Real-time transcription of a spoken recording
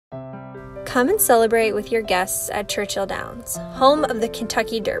Come and celebrate with your guests at Churchill Downs, home of the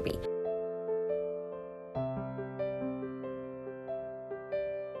Kentucky Derby.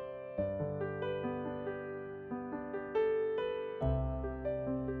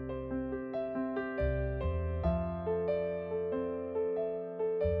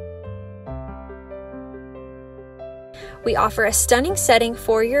 We offer a stunning setting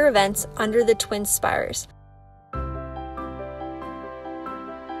for your events under the twin spires.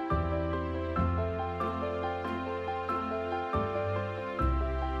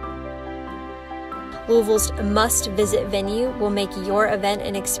 Louisville's must-visit venue will make your event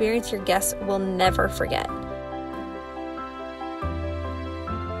an experience your guests will never forget.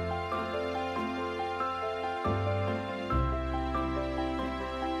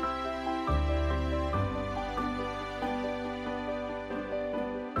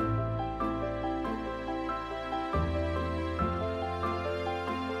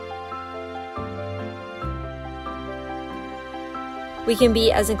 We can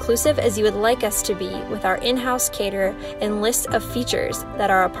be as inclusive as you would like us to be with our in-house caterer and list of features that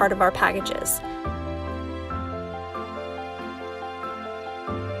are a part of our packages.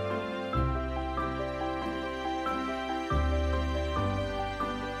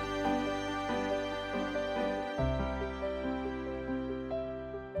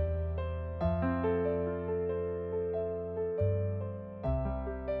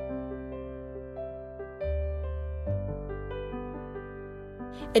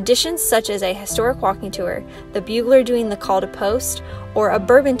 Additions such as a historic walking tour, the bugler doing the call to post, or a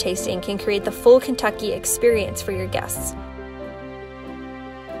bourbon tasting can create the full Kentucky experience for your guests.